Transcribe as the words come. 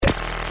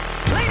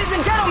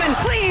and gentlemen,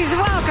 please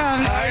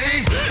welcome Heidi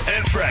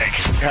and Frank.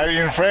 Heidi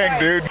and Frank,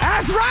 dude.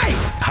 That's right.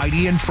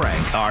 Heidi and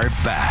Frank are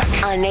back.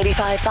 On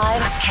 85.5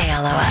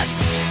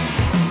 KLOS.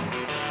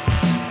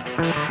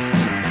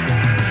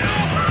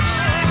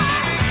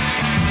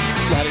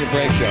 Heidi and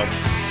Frank show.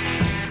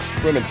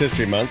 Women's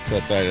History Month, so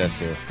I thought I'd ask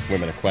the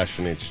women a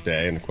question each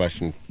day. And the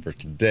question for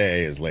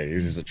today is,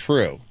 ladies, is it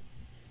true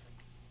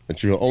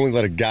that you will only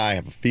let a guy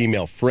have a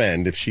female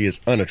friend if she is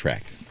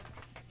unattractive?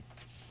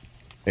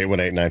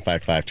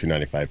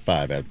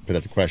 818-955-2955. I put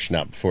that question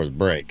out before the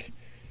break.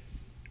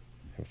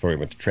 Before we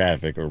went to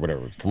traffic or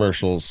whatever,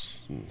 commercials.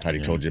 Heidi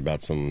told you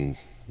about some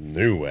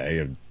new way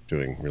of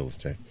doing real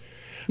estate.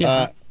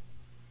 Yeah.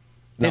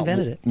 They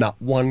invented it. Not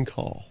one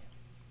call.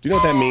 Do you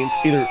know what that means?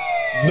 Either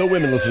no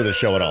women listen to this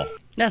show at all.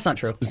 That's not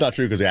true. It's not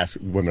true because we asked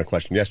women a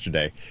question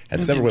yesterday.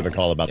 Had several women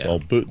call about the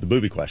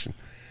booby question.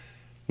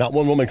 Not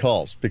one woman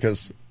calls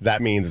because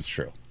that means it's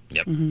true.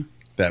 Yep.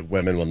 That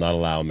women will not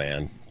allow a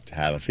man to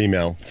have a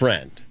female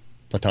friend,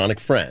 platonic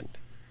friend,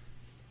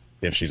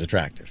 if she's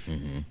attractive.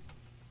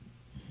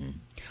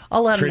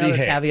 I'll add Pretty another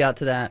hate. caveat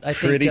to that. I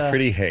Pretty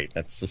think hate.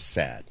 That's just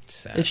sad.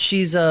 if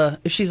she's a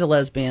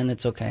lesbian,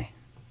 it's okay.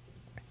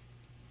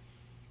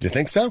 You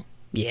think so?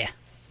 Yeah.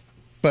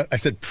 But I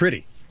said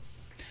pretty.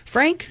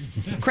 Frank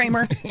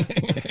Kramer.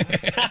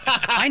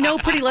 I know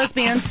pretty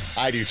lesbians.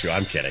 I do too.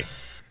 I'm kidding.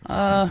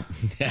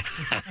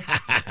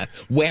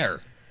 Where?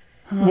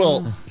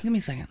 Well, Give me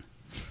a second.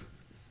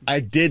 I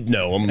did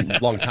know them a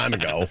long time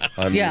ago.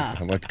 Yeah.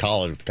 I went to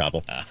college with a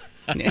couple.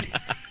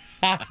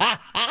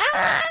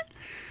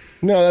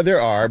 No, there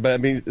are, but I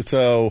mean,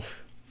 so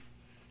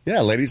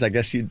yeah, ladies, I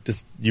guess you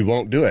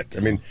won't do it.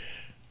 I mean,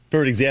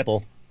 perfect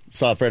example.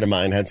 Saw a friend of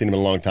mine, hadn't seen him in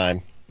a long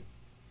time.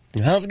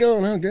 How's it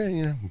going? Oh, great.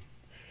 You know,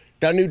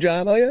 got a new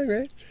job. Oh yeah,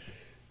 great.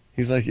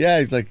 He's like, yeah.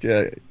 He's like,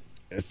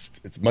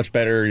 it's much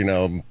better, you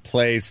know,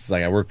 place. It's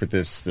like I work with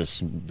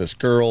this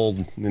girl,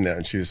 you know,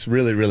 and she's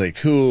really, really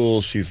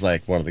cool. She's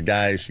like one of the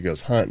guys. She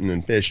goes hunting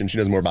and fishing. She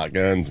knows more about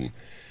guns. And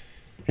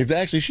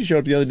she showed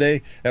up the other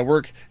day at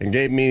work and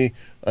gave me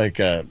like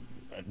a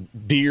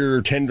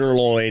deer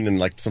tenderloin and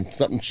like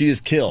something she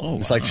just killed.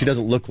 It's like she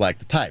doesn't look like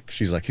the type.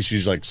 She's like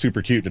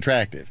super cute and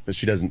attractive, but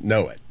she doesn't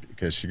know it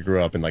because she grew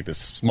up in like this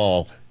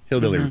small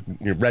hillbilly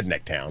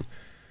redneck town.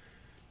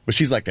 But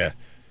she's like an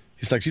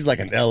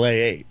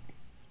LA8.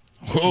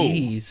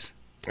 Jeez.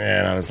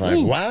 And I was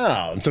like,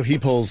 wow. And so he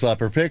pulls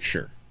up her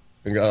picture.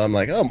 And I'm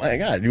like, oh my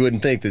God, you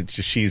wouldn't think that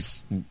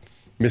she's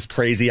Miss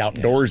Crazy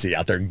Outdoorsy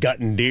out there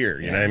gutting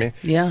deer. You know what I mean?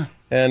 Yeah.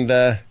 And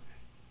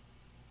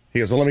he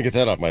goes, well, let me get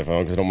that off my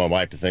phone because I don't want my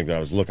wife to think that I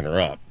was looking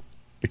her up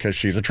because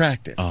she's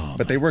attractive.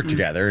 But they work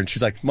together. And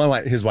she's like,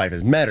 his wife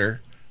has met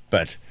her,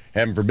 but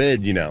heaven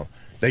forbid, you know,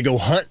 they go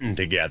hunting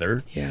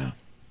together. Yeah.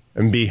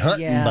 And be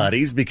hunting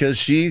buddies because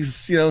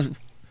she's, you know,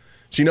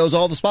 she knows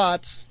all the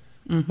spots.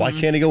 Why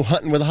can't he go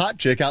hunting with a hot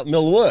chick out in the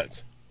middle of the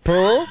woods?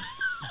 Huh?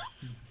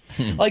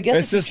 Well, I guess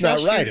It's just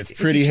not right. It's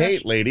pretty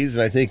hate, ladies.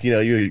 And I think, you know,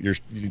 you're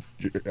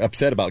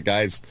upset about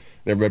guys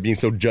never being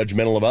so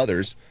judgmental of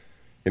others.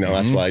 You know,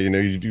 that's why, you know,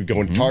 you go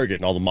into Target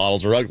and all the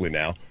models are ugly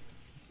now.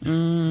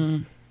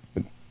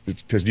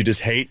 Because you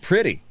just hate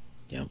pretty.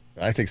 Yep.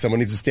 I think someone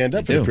needs to stand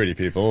up for the pretty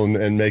people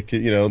and make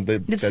it, you know,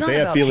 that they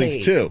have feelings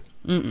hate. too.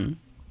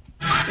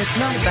 It's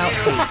not about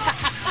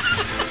hate.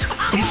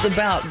 It's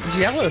about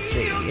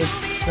jealousy.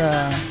 It's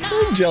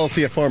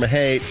Jealousy, a form of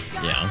hate.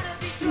 Yeah.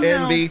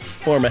 Envy,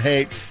 form of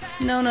hate.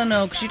 no,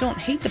 because you don't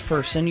hate the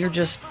person. You're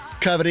just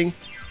Coveting,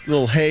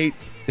 little hating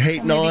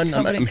Well, on. maybe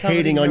I'm coveting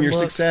hating on their your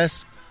looks.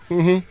 success.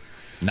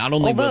 Not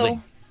only will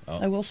Although, they...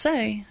 I will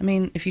say, I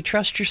mean, if you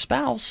trust your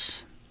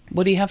spouse,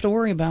 what do you have to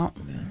worry about?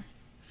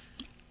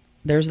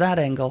 There's that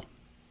angle.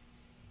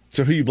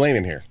 So who you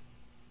blaming here?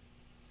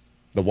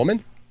 The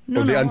woman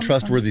or the No,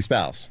 untrustworthy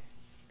spouse?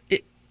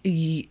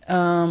 Yeah,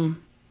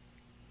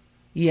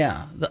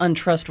 the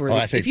untrustworthy.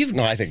 I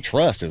think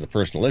trust is a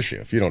personal issue.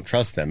 If you don't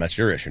trust them, that's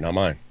your issue, not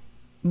mine.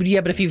 But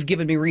if you've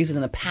given me reason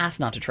in the past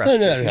not to trust No, you,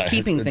 no, if no, you're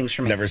keeping things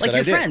from me. never said Like I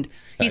your did. friend,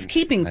 he's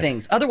keeping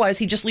things. Otherwise,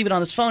 he'd just leave it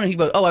on his phone and he'd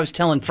go, "Oh, I was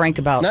telling Frank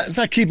about." It's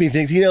not keeping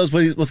things. He knows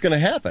what's going to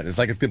happen. It's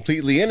like it's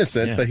completely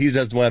innocent, but he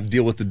doesn't want to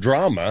deal with the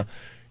drama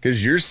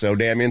because you're so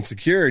damn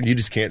insecure and you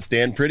just can't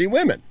stand pretty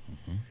women.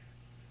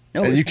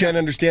 No, And you it's can't not.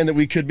 understand that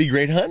we could be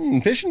great hunting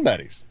and fishing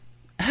buddies.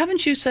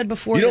 Haven't you said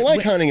before? You don't that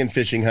like hunting and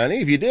fishing,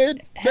 honey. If you did,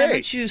 great.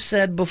 Haven't you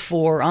said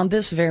before on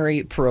this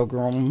very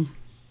program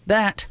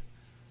that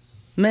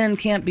men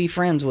can't be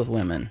friends with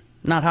women,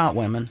 not hot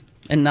women,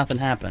 and nothing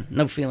happened,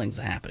 no feelings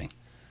happening?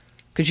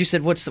 Because you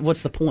said, what's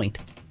the point?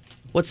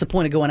 What's the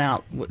point of going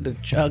out with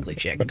the ugly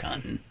chick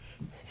hunting?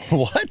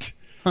 What?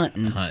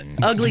 Hunting.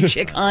 Ugly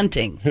chick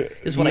hunting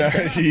is what I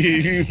said.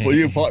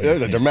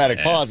 There's a dramatic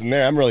pause in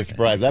there. I'm really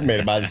surprised that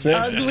made it by the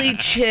sense. Ugly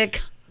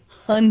chick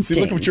hunting. See,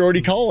 look at what you're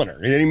already calling her.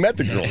 You ain't even met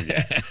the girl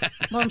yet.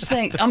 Well, I'm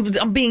saying,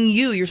 I'm being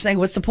you. You're saying,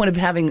 what's the point of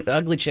having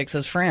ugly chicks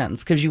as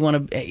friends? Because you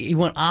want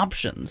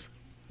options.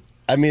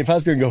 I mean, if I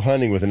was going to go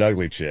hunting with an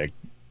ugly chick,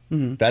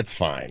 that's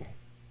fine.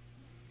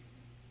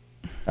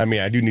 I mean,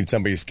 I do need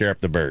somebody to scare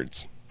up the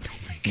birds.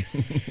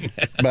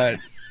 But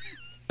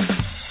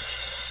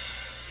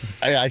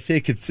I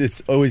think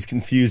it's always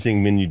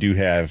confusing when you do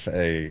have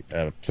a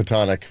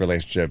platonic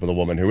relationship with a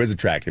woman who is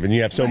attractive, and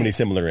you have so many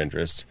similar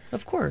interests.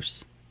 Of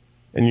course.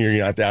 And you're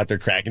not out there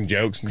cracking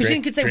jokes and 'Cause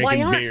you could say, why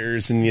drinking aren't-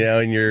 beers, and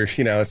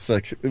it's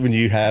like when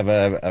you have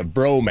a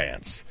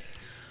bromance.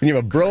 When you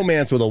have a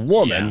bromance with a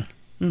woman,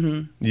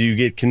 you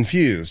get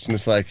confused, and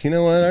it's like, you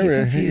know what,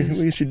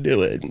 we should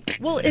do it.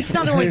 Well, it's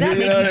not only that.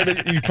 You know what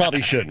I mean? You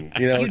probably shouldn't.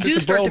 You know, You it's do just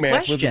a start to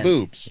bromance with the question.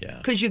 boobs. Yeah.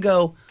 Because you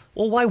go,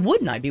 well, why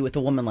wouldn't I be with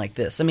a woman like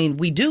this? I mean,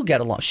 we do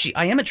get along.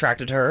 I am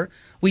attracted to her.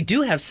 We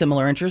do have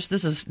similar interests.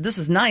 This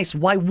is nice.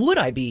 Why would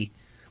I be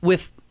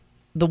with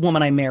the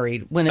woman I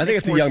married when it I think makes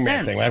it's a more young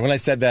man sense? thing. Like when I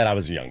said that, I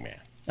was a young man.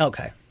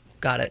 Okay,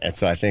 got it. And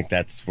so I think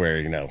that's where,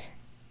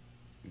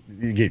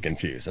 you get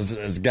confused.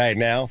 As a guy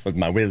now, with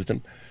my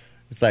wisdom,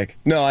 it's like,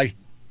 no,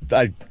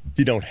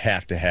 you don't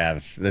have to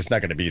have, there's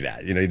not going to be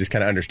that. You just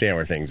kind of understand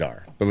where things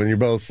are. But when you're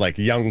both like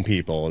young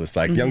people, it's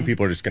like young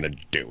people are just going to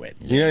do it.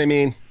 You know what I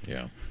mean?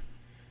 Yeah.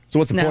 So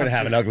what's the No, point of it's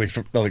having ugly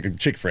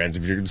chick friends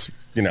if you're just,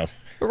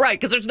 Right,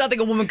 because there's nothing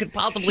a woman could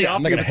possibly I'm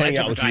offer not you going to hang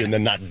besides out with your you and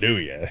then not do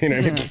you. You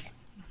know what I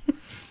mean?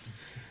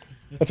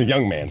 That's a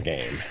young man's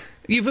game.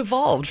 You've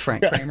evolved,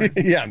 Frank Kramer.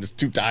 Yeah, I'm just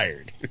too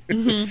tired.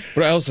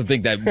 But I also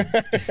think that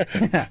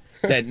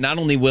that not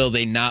only will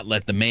they not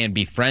let the man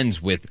be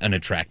friends with an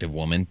attractive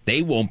woman,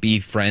 they won't be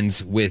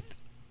friends with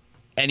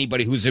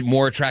anybody who's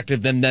more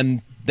attractive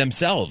than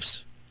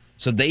themselves.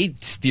 So they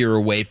steer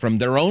away from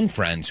their own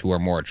friends who are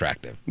more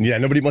attractive. Yeah,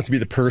 nobody wants to be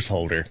the purse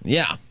holder.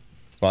 Yeah.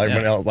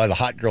 While while the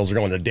hot girls are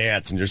going to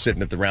dance and you're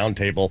sitting at the round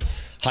table,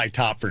 high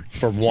top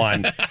for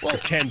one, for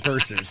 10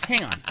 purses.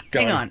 Hang on.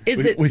 Going Hang on.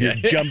 with your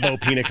jumbo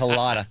pina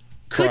colada,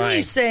 Couldn't crying.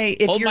 you say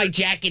if Hold you're my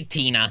jacket,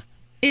 Tina.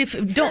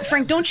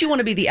 Frank, don't you want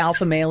to be the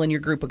alpha male in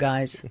your group of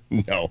guys?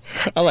 No,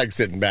 I like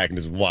sitting back and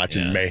just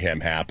watching Yeah. mayhem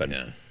happen.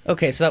 Yeah.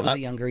 Okay, so that was the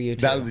younger you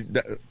too.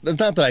 That's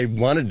not that I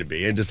wanted to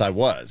be. It just I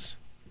was.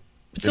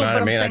 So, You know but what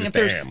I I'm mean? I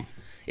saying just am.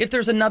 if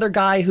there's another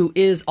guy who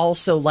is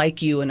also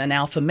like you and an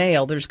alpha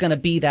male, there's going to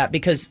be that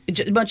because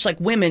much like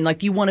women,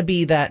 like you want to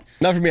be that.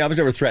 Not for me. I was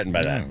never threatened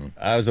by that.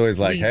 I was always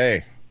like,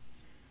 hey,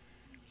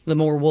 The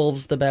more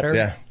wolves, the better.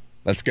 yeah,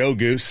 let's go,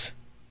 Goose.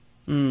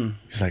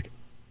 He's like,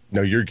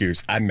 no, you're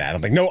Goose. I'm mad.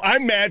 I'm like, no,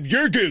 I'm mad.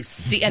 You're Goose.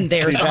 See, and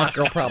there's See, the hot that's-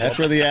 girl problem. That's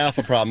where the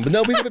alpha problem. But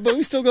no, but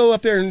we still go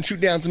up there and shoot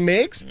down some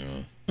MiGs.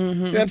 You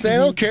know what I'm saying?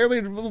 I don't care.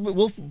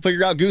 We'll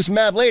figure out Goose and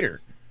Mav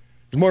later.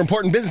 There's more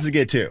important business to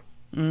get to.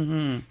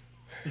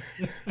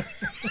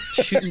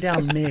 Shooting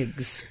down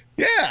MiGs.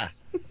 Yeah.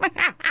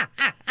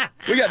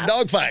 We got a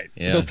dogfight.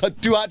 Yeah. Those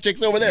two hot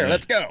chicks over there.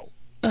 Let's go.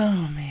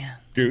 Oh man,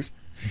 Goose.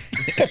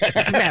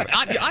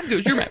 I'm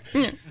good. You're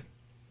mad.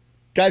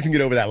 Guys can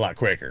get over that a lot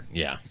quicker.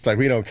 Yeah. It's like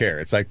we don't care.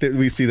 It's like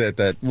we see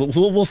that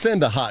we'll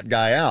send a hot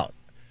guy out.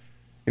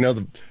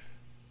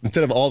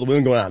 Instead of all the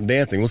women going out and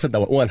dancing, we'll send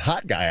that one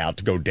hot guy out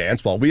to go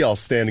dance while we all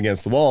stand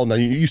against the wall. Now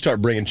you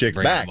start bringing chicks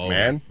Bring back, them over.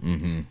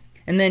 man.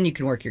 And then you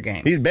can work your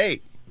game. He's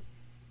bait.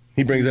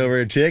 He brings over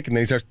a chick, and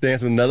then he starts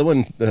dancing with another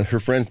one. Her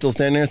friend's still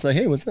standing there. It's like,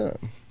 hey, what's up?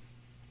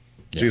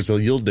 She goes, so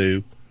you'll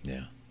do.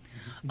 Yeah.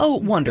 Oh,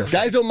 wonderful.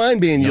 Guys don't mind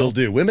being you'll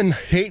do. Women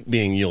hate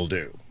being you'll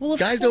do. Well, of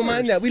Guys don't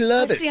mind course. that. We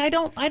love Well, it. See, I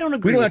don't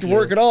agree. We don't have to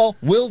work at all.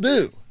 We'll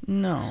do.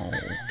 No,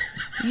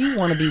 you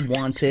want to be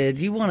wanted.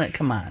 You want to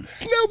come on.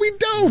 No, we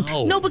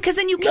don't. No, because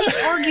then you can't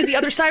argue the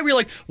other side where you're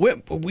like,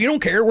 we don't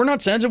care, we're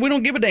not sensitive, we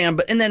don't give a damn.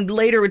 But and then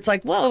later it's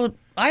like, well,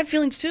 I have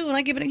feelings too, and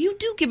I give a damn. You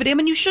do give a damn,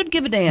 and you should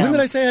give a damn. When did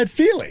I say I had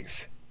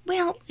feelings?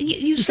 Well, you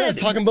You said I was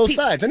talking both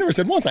sides. I never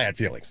said once I had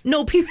feelings.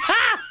 No, people.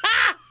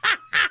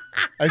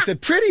 I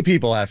said pretty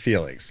people have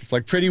feelings. It's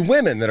like pretty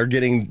women that are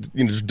getting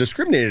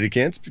discriminated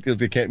against because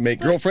they can't make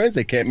girlfriends,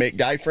 they can't make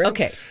guy friends.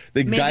 Okay,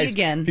 the maybe guys,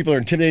 again- people are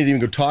intimidated to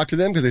even go talk to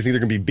them because they think they're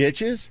going to be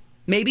bitches.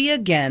 Maybe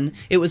again,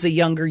 it was a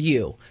younger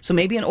you. So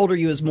maybe an older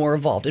you is more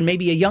evolved. And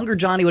maybe a younger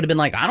Johnny would have been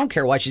like, I don't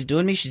care why she's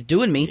doing me, she's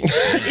doing me.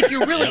 If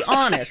you're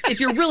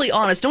really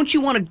honest, don't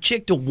you want a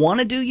chick to want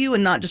to do you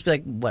and not just be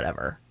like,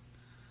 whatever?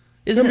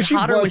 Isn't it She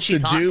hotter when wants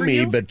she's to hot do for me,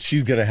 you? but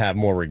she's going to have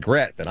more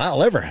regret than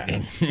I'll ever have.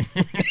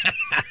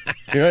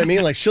 You know what I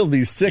mean? Like she'll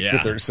be sick Yeah.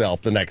 with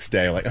herself the next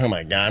day. Like, oh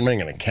my God, I'm not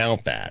going to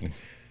count that.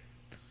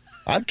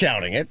 I'm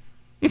counting it.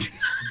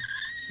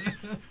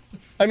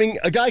 I mean,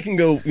 a guy can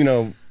go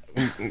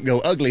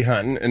ugly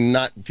hunting and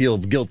not feel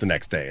guilt the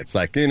next day. It's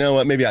like, you know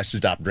what? Maybe I should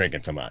stop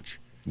drinking so much.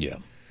 Yeah.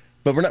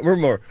 But we're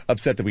more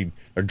upset that we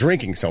are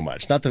drinking so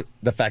much, not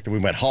the fact that we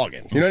went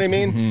hogging. You know what I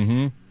mean?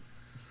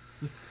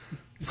 Mm-hmm.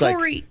 It's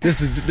Corey. like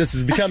this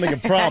is becoming a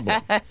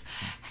problem.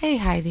 Hey,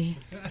 Heidi.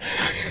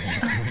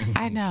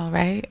 I know,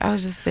 right? I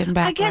was just sitting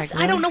back. I guess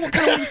like, I don't know what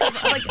kind of wings.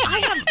 Like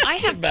I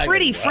have back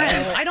pretty and-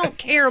 friends. I don't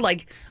care.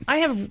 Like I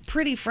have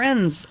pretty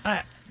friends.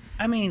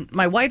 I mean,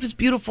 my wife is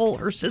beautiful.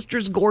 Her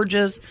sister's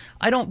gorgeous.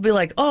 I don't be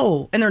like,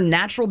 oh, and they're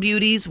natural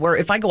beauties. Where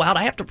if I go out,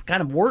 I have to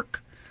kind of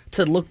work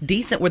to look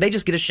decent, where they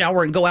just get a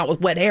shower and go out with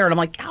wet hair, and I'm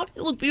like, how do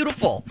you look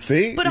beautiful?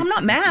 See? But I'm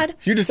not mad.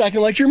 You're just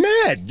acting like you're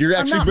mad. You're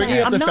actually not bringing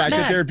mad. up I'm the not fact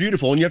that mad. they're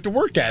beautiful, and you have to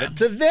work at it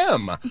to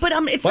them. But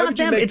it's Why not would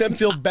you them. make It's them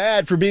feel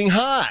bad for being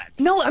hot?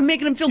 No, I'm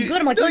making them feel good.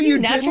 I'm like, No, you you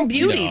natural didn't.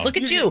 beauty. No. Look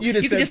at You- you. you You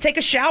just can said- just take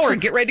a shower and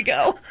get ready to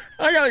go.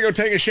 I gotta go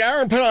take a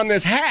shower and put on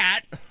this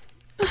hat.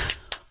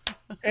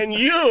 And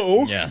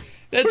you,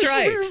 That's you're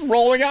right. just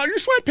rolling out your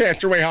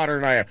sweatpants. You're way hotter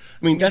than I am.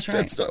 I mean, That's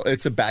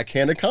it's a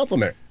backhanded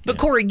compliment. But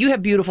Corey, you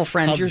have beautiful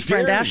friends. How Your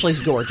friend dare you. Ashley's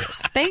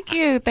gorgeous. Thank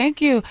you.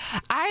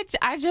 I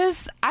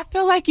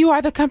feel like you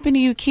are the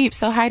company you keep.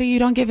 So Heidi, you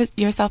don't give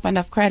yourself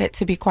enough credit,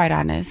 to be quite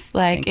honest.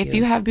 Like, Thank if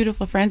you. you have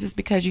beautiful friends, it's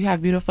because you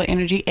have beautiful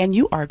energy, and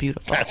you are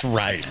beautiful. That's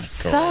right.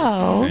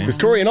 So Because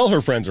Corey and all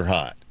her friends are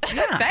hot.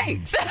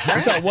 thanks.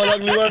 There's not one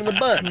ugly one in the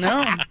bunch.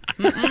 No.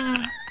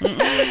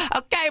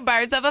 Okay,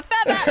 birds of a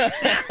feather.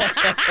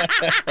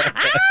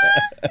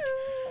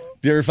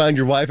 Do you ever find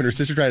your wife and her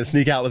sister trying to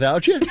sneak out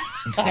without you?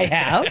 I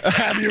have.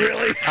 Have you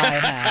really? I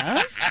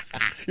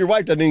have. Your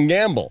wife doesn't even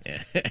gamble.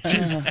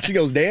 She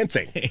goes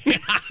dancing.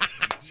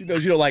 She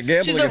knows you don't like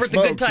gambling. She's and over at the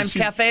smoke, Good so Times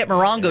she's- Cafe at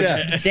Morongo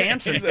Yeah. just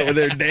dancing. She's over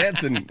there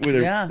dancing with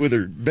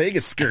her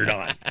Vegas skirt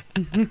on.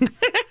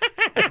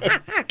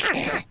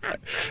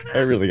 I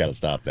really got to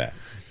stop that.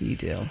 You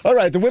do. All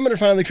right, the women are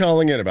finally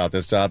calling in about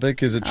this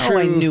topic. Is it true? Oh,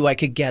 I knew I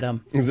could get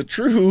him. Is it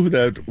true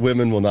that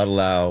women will not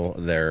allow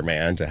their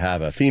man to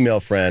have a female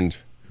friend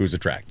who's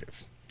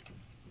attractive?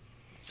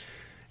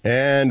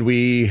 And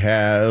we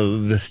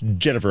have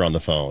Jennifer on the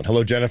phone.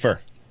 Hello,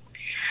 Jennifer.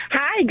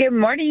 Hi, good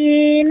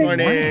morning.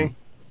 Morning.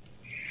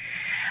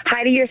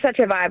 Heidi, you're such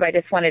a vibe. I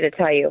just wanted to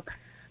tell you.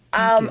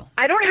 you.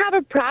 I don't have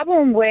a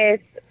problem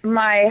with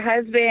my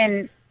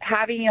husband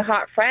having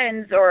hot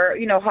friends or,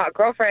 hot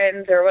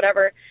girlfriends or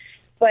whatever.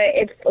 But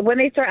it's when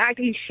they start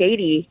acting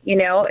shady,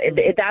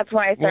 that's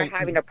when I start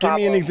having a Give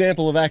problem. me an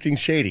example of acting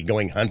shady.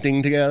 Going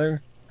hunting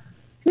together?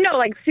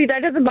 No, see,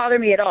 that doesn't bother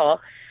me at all.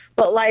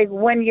 But,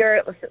 when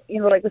you're, let's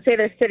say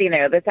they're sitting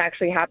there. This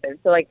actually happens.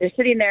 So, they're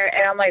sitting there,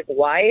 and I'm like,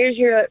 why is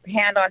your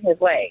hand on his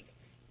leg?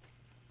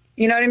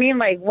 You know what I mean?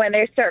 When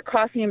they start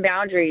crossing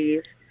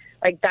boundaries,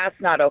 that's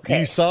not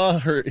okay. You saw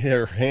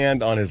her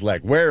hand on his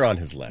leg. Where on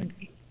his leg?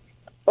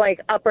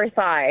 Upper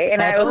thigh.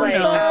 And I was Upper like,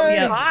 thigh?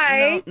 Yeah.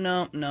 hi.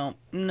 No.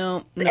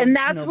 And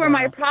that's no, where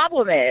my Bono.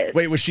 problem is.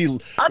 Wait, was she...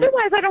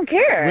 Otherwise, I don't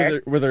care.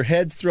 Were their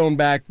heads thrown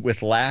back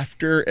with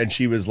laughter, and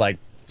she was,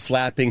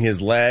 slapping his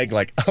leg,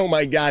 oh,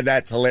 my God,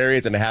 that's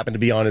hilarious, and it happened to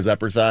be on his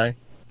upper thigh?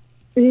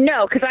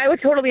 No, because I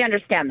would totally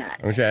understand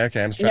that. Okay,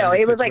 I'm trying No, to it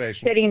get was the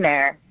situation. sitting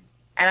there.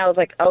 And I was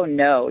like, oh,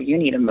 no, you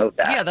need to move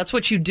that. Yeah, that's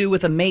what you do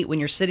with a mate when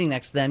you're sitting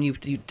next to them. You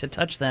to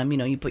touch them,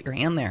 you put your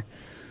hand there.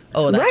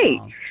 Oh, that's Right.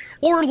 wrong.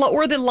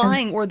 Or the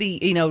lying, or the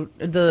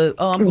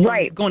I'm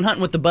going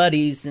hunting with the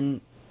buddies, and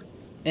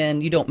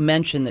you don't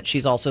mention that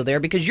she's also there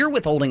because you're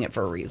withholding it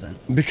for a reason.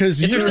 Because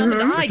If there's you're, nothing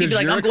to hide, you'd be because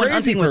like, you're I'm a going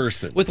crazy hunting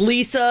person. with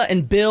Lisa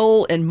and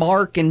Bill and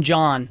Mark and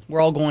John.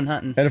 We're all going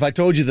hunting. And if I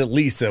told you that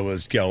Lisa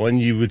was going,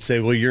 you would say,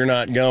 well, you're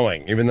not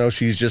going, even though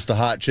she's just a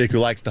hot chick who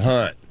likes to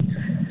hunt.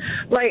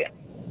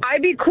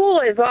 I'd be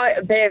cool as well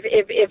if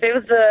it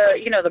was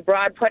the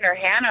broad putting her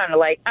hand on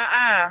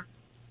her,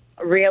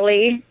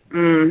 really?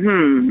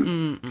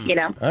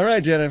 Mm-hmm. All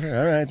right, Jennifer.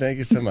 All right, thank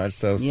you so much.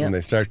 So Yep. when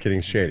they start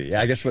getting shady,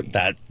 yeah, I guess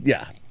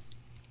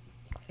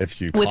if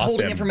you Withholding caught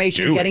them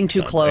information, doing getting too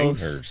something,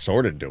 close. or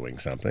sort of doing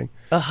something,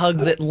 A hug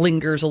that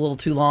lingers a little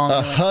too long.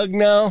 a hug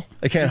now.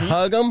 I can't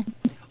hug them.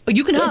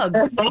 You can hug,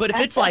 but if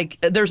it's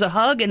there's a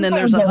hug and then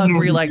there's a hug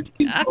where you're like,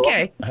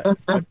 okay,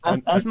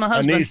 that's my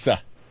husband.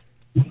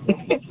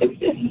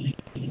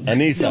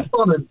 Anissa.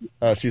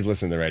 Oh, she's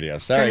listening to the radio.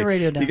 Sorry. your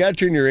radio down. You got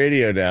to turn your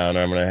radio down,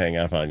 or I'm going to hang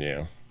up on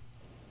you.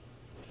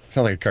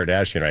 Sound like a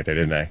Kardashian right there,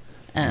 didn't I?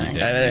 I'm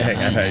gonna hang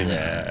up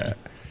on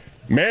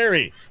you.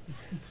 Mary.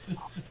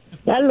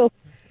 Hello.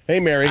 Hey,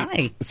 Mary.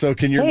 Hi. So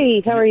can your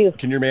Hey, how are you?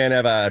 Can your man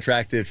have an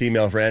attractive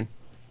female friend?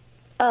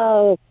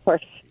 Oh, of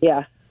course,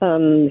 yeah.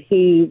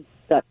 He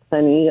got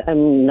plenty.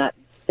 I'm not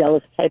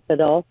jealous type at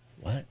all.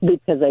 What?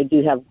 Because I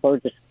do have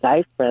gorgeous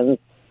guy friends,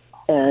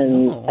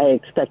 and I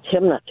expect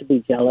him not to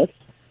be jealous.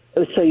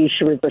 So you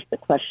should reverse the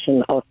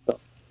question also.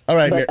 All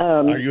right. But,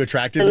 Are you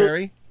attractive,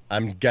 Mary?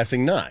 I'm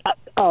guessing not.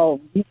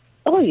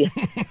 Oh yeah.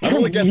 I'm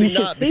only guessing You should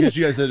not see because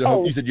me.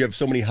 you said you have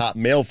so many hot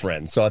male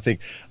friends. So I think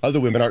other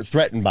women aren't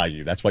threatened by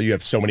you. That's why you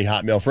have so many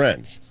hot male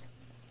friends.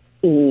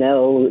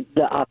 No,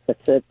 the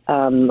opposite.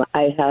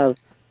 I have.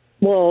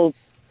 Well,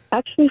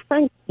 actually,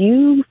 Frank,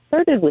 you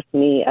flirted with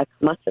me at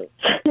Camacho's.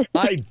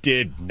 I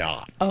did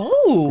not.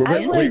 Oh, I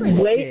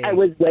interesting.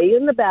 was way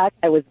in the back.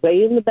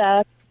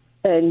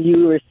 And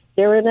you were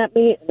staring at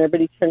me, and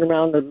everybody turned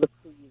around and looked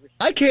who you were.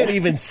 I can't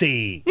even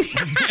see.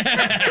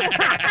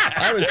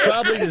 I was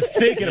probably just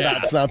thinking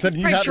about something.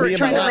 You have me in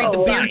my trying to line read of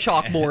the beer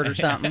sight. chalkboard or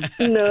something.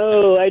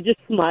 No, I just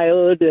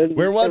smiled. And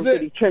Where was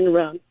everybody it? Turned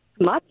around.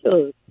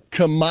 Camacho's.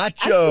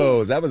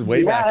 Camacho's. That was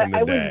way back in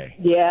the day.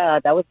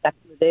 That was back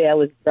in the day. I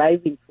was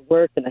driving for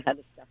work, and I had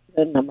to stop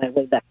in on my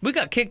way back. We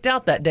got kicked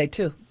out that day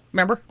too.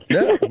 Remember?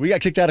 Yeah, we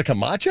got kicked out of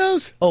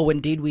Camacho's? Oh,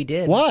 indeed we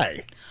did.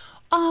 Why?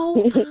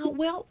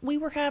 Well, we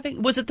were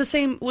having. Was it the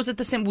same?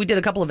 We did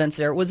a couple events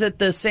there. Was it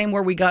the same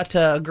where we got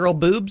girl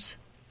boobs?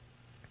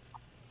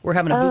 We're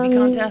having a boobie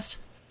contest.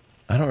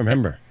 I don't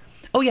remember.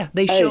 Oh yeah,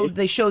 they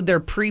showed their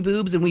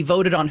pre-boobs, and we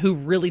voted on who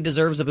really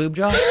deserves a boob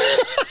job.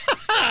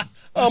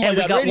 Oh my And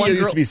we God, got radio one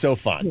used girl- to be so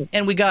fun.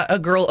 And we got a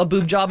girl a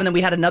boob job, and then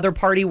we had another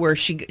party where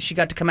she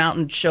got to come out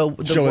and show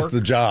the Show work. us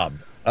the job.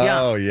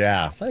 Yeah. Oh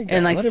yeah, thank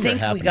And God. I Whatever think we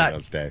happened got- in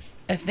those days.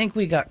 I think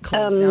we got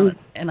closed down,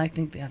 and I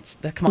think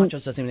that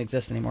Camacho's doesn't even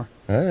exist anymore.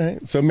 All right.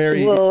 So,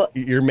 Mary, Well-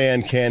 your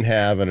man can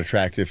have an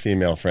attractive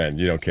female friend.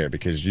 You don't care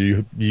because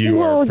you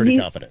Well, are pretty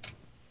you- confident.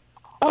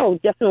 Oh,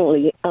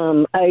 definitely.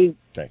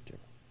 Thank you.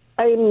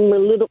 I'm a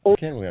little. I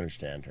can't really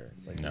understand her.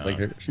 It's like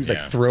she's like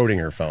throating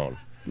her phone.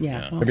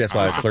 Yeah. Maybe that's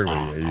why I was flirting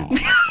with you.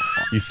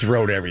 You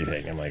throat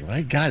everything. I'm like,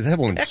 my God, is that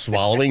woman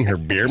swallowing her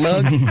beer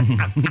mug? I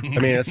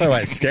mean, that's probably why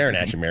I'm staring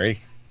at you, Mary.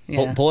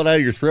 Yeah. Pull it out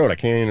of your throat. I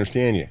can't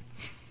understand you.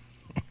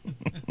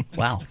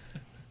 Wow.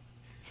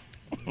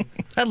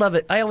 I love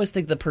it. I always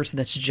think the person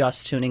that's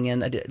just tuning in,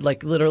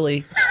 like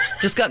literally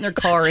just got in their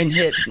car and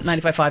hit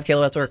 95.5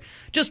 kilowatts or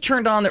just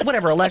turned on their,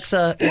 whatever,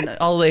 Alexa, and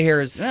all they hear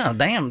is, oh,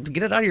 damn,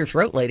 get it out of your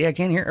throat, lady. I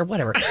can't hear, or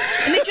whatever.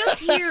 And they just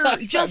hear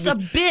just a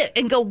bit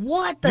and go,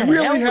 what the You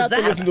really hell was have to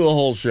that? listen to the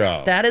whole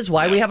show. That is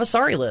why we have a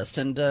sorry list,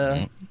 and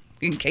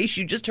in case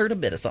you just heard a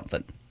bit of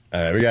something.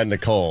 All right, we got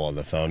Nicole on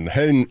the phone.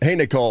 Hey,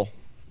 Nicole.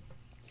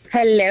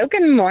 Hello,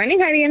 good morning,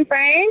 Heidi and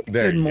Frank.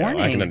 There Good you go. I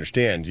morning. can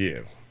understand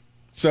you.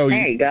 So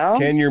There you go.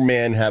 Can your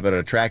man have an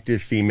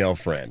attractive female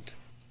friend?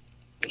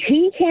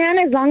 He can,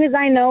 as long as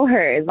I know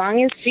her. As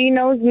long as she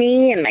knows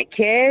me and my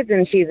kids,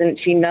 and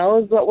she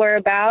knows what we're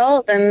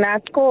about, then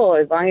that's cool.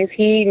 As long as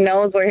he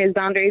knows where his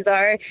boundaries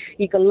are,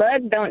 you can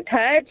look, don't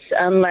touch.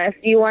 Unless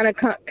you want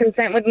to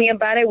consent with me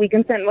about it, we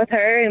consent with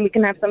her, and we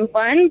can have some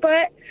fun.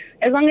 But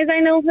as long as I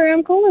know her,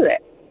 I'm cool with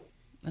it.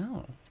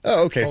 Oh.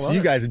 Oh, okay. So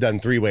you guys have done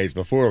three-ways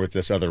before with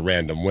this other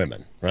random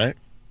women, right?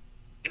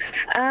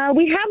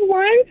 We have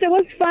once. It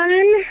was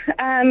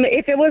fun.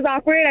 If it was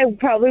awkward, I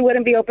probably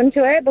wouldn't be open to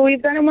it. But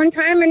we've done it one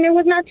time, and it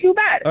was not too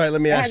bad. All right, let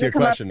me It ask you a hasn't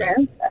come up question then.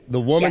 since. The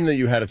woman that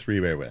you had a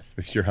three-way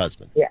with your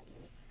husband, Yeah.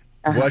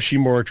 was she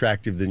more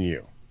attractive than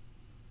you?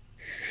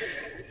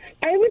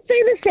 I would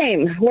say the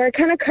same. We're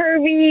kind of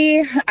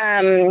curvy.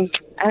 I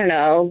don't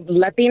know,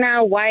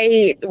 Latina,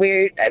 white.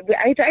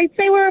 I'd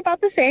say we're about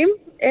the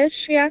same-ish.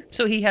 Yeah.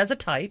 So he has a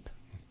type.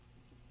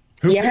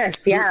 Who Yes.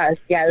 picked- who- Yeah.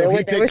 so There he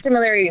were picked-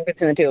 similarities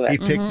between the two of us. He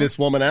picked this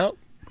woman out?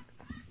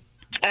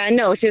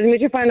 No, she was a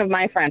mutual friend of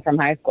my friend from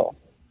high school.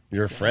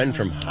 Your friend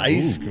from high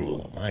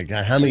school. My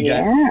God, how many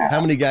guys? Yeah.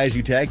 How many guys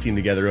you tag team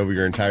together over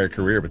your entire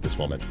career with this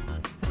woman?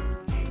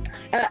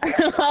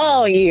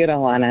 Oh, you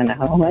don't want to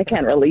know. I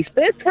can't release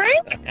this,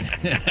 Frank.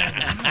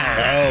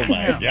 Oh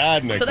my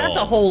God, Nicole. So that's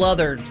a whole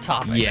other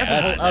topic. Yeah,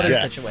 that's a whole other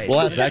Yes. situation. We'll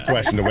ask that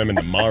question to women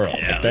tomorrow.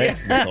 But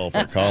thanks, Nicole,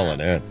 for calling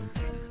in.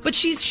 But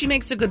she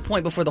makes a good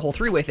point before the whole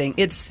three-way thing.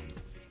 It's,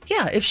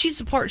 yeah, if she's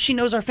a part, she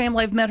knows our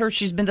family. I've met her.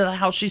 She's been to the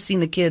house. She's seen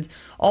the kids,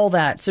 all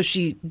that. So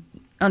she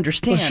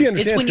understands. Well, she It's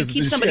understands when you because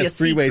keep she somebody has a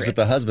three ways secret. with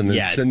the husband. Then,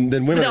 Yeah. then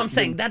women. No, I'm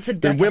saying that's a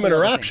then women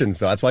whole are other options,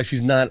 though. That's why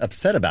she's not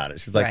upset about it.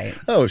 She's like, Right.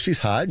 oh, she's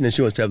hot, and then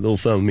she wants to have a little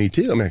fun with me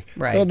too. I'm like,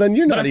 Right. well, then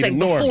you're But not I'm even saying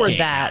normal. before Can't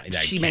that, count- I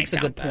she can't makes a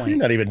count good that. You're point.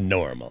 not even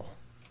normal.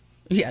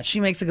 Yeah, she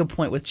makes a good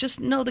point with just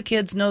know the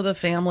kids, know the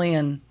family,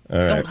 and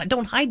right.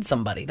 don't hide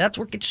somebody. That's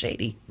where it gets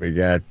shady. We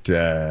got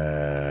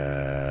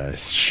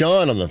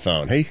Sean on the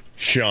phone. Hey,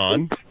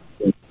 Sean.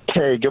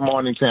 Hey, good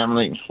morning,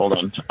 family. Hold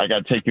on. I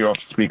got to take you off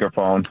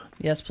speakerphone.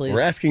 Yes, please. We're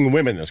asking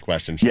women this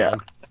question, Sean. Yeah.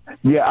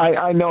 Yeah,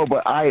 I know,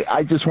 but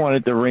I just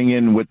wanted to ring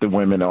in with the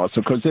women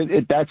also because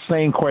that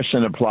same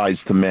question applies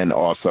to men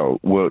also.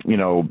 Well,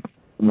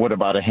 what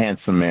about a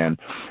handsome man?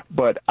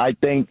 But I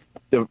think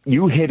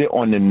you hit it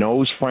on the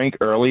nose, Frank,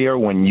 earlier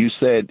when you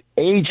said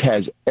age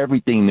has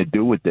everything to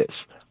do with this.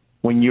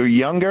 When you're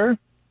younger,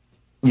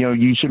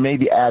 you should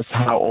maybe ask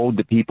how old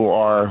the people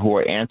are who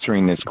are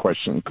answering this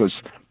question because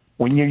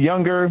when you're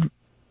younger,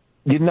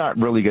 you're not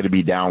really going to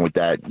be down with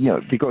that,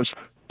 because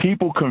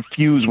people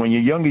confuse, when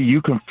you're younger,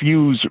 you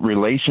confuse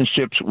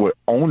relationships with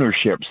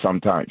ownership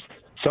sometimes.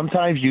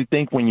 Sometimes you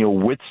think when you're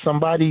with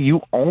somebody,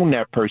 you own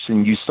that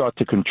person. You start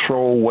to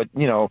control what,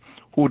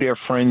 who their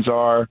friends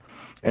are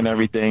and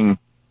everything.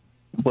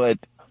 But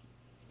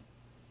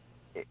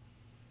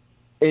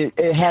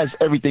it has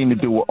everything to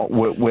do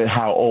with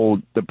how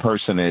old the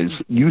person is.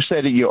 You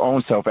said it your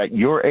own self. At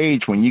your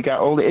age, when you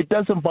got older, it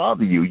doesn't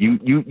bother you.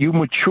 You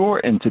mature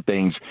into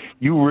things.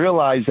 You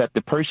realize that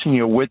the person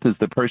you're with is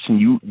the person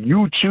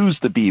you choose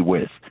to be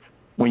with.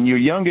 When you're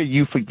younger,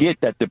 you forget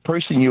that the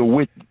person you're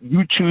with,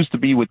 you choose to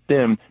be with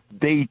them.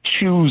 They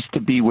choose to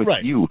be with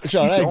Right. you.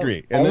 Sean, You I don't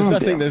agree. And own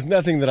them. there's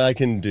nothing that I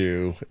can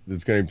do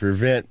that's going to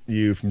prevent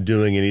you from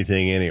doing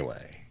anything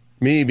anyway.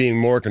 Me being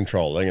more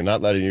controlling and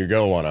not letting you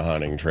go on a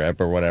hunting trip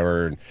or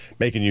whatever, and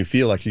making you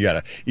feel like you got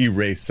to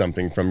erase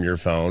something from your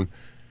phone.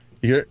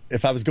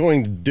 If I was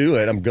going to do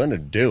it, I'm going to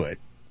do it.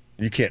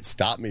 You can't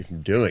stop me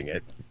from doing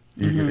it.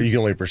 You can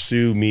only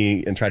pursue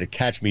me and try to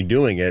catch me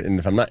doing it. And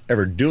if I'm not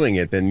ever doing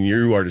it, then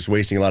you are just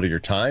wasting a lot of your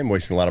time,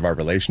 wasting a lot of our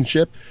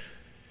relationship.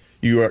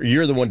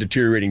 You're the one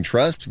deteriorating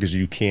trust because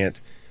you can't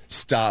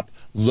stop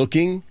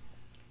looking.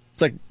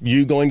 It's like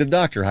you going to the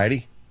doctor,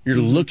 Heidi. You're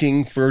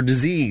looking for a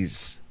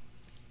disease,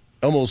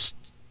 almost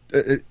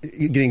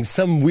getting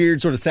some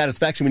weird sort of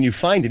satisfaction when you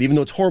find it, even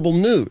though it's horrible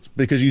news,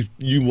 because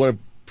you want to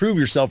prove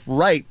yourself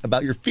right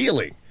about your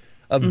feeling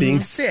of being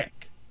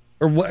sick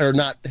or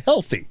not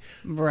healthy.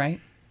 Right.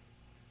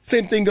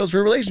 Same thing goes for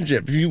a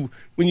relationship.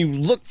 When you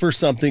look for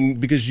something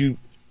because your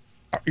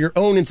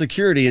own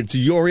insecurity, it's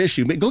your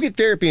issue. Go get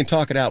therapy and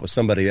talk it out with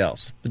somebody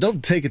else. But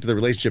don't take it to the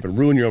relationship and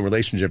ruin your own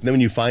relationship. And then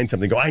when you find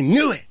something, go, I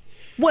knew it.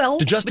 Well,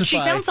 to justify but she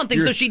found something,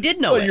 so she did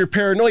know it. Your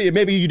paranoia.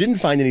 Maybe you didn't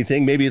find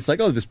anything. Maybe it's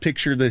like, oh, this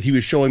picture that he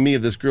was showing me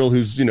of this girl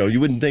who's, you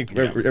wouldn't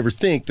ever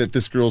think that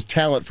this girl's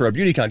talent for a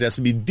beauty contest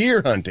would be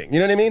deer hunting. You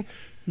know what I mean?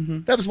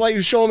 Mm-hmm. That was why he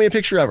was showing me a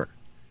picture of her.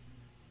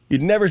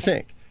 You'd never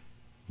think.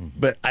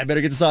 But I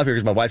better get this off here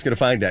because my wife's going to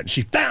find that. And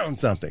she found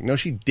something. No,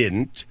 she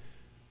didn't.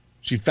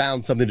 She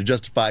found something to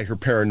justify her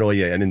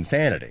paranoia and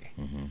insanity.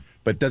 Mm-hmm.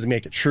 But it doesn't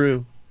make it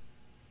true.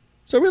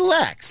 So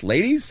relax,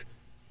 ladies.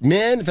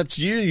 Men, if that's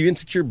you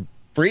insecure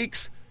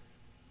freaks,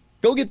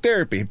 go get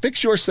therapy.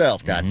 Fix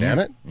yourself,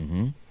 goddammit.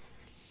 Mm-hmm.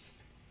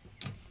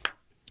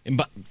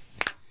 And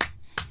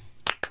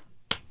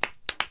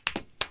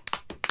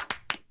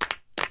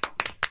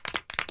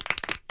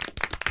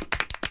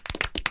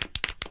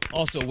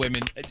also,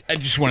 women, I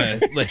just want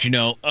to let you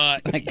know,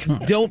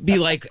 don't be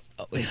like,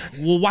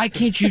 well, why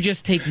can't you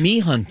just take me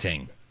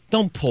hunting?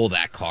 Don't pull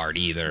that card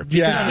either.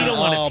 Because we don't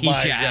want to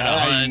teach you how to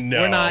hunt.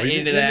 We're not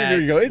into that.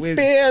 You go, it's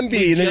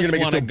Bambi. And then you're going to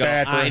make it so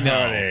bad for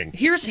hunting.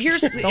 Here's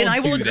and I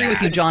will agree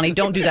with you, Johnny.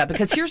 Don't do that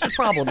because here's the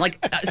problem. Like,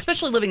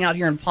 especially living out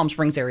here in Palm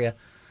Springs area,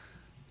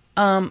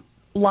 a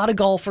lot of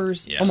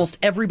golfers. Yeah. Almost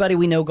everybody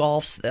we know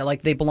golfs.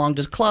 Like, they belong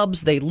to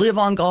clubs. They live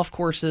on golf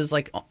courses.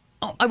 Like,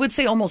 I would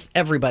say almost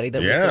everybody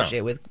that we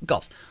associate with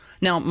golfs.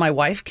 Now, my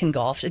wife can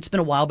golf. It's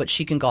been a while, but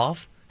she can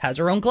golf. Has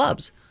her own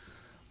clubs.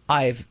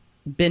 I've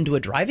been to a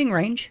driving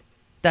range.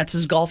 That's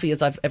as golfy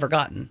as I've ever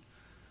gotten.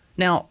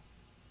 Now,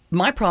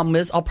 my problem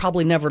is I'll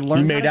probably never learn.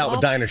 You made out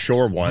with Dinah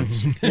Shore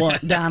once. Well,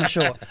 Dinah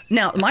Shore.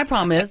 Now, my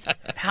problem is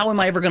how am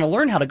I ever going to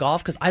learn how to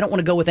golf? Because I don't want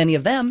to go with any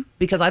of them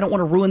because I don't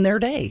want to ruin their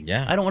day.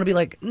 Yeah. I don't want to be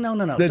like, no.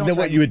 Then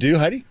what you would do,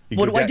 Heidi?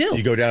 What do I do?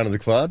 You go down to the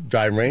club,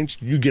 driving range.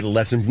 You get a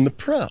lesson from the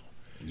pro.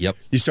 Yep.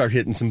 You start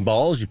hitting some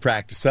balls, you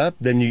practice up,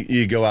 then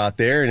you go out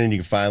there, and then you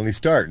can finally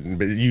start.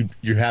 But you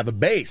have a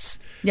base.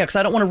 Yeah, because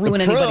I don't want to ruin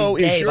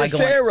anybody's day by going. The pro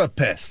is your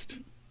therapist.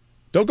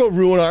 Don't go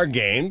ruin our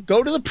game.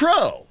 Go to the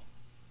pro.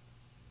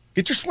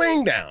 Get your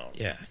swing down.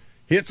 Yeah.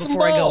 Hit some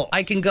balls.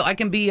 I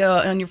can be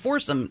on your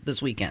foursome this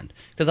weekend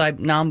because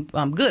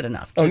I'm good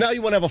enough. Oh, now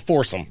you want to have a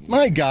foursome?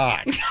 My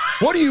God,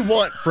 what do you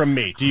want from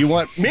me? Do you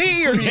want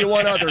me or do you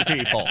want other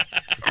people?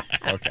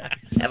 Okay.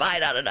 Have I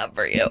not enough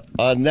for you?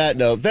 On that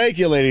note, thank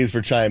you, ladies,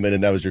 for chiming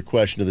in. That was your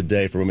question of the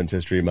day for Women's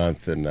History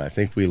Month, and I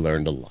think we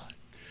learned a lot.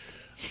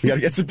 We got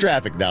to get some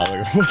traffic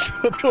now.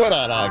 What's going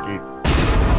on, Hockey?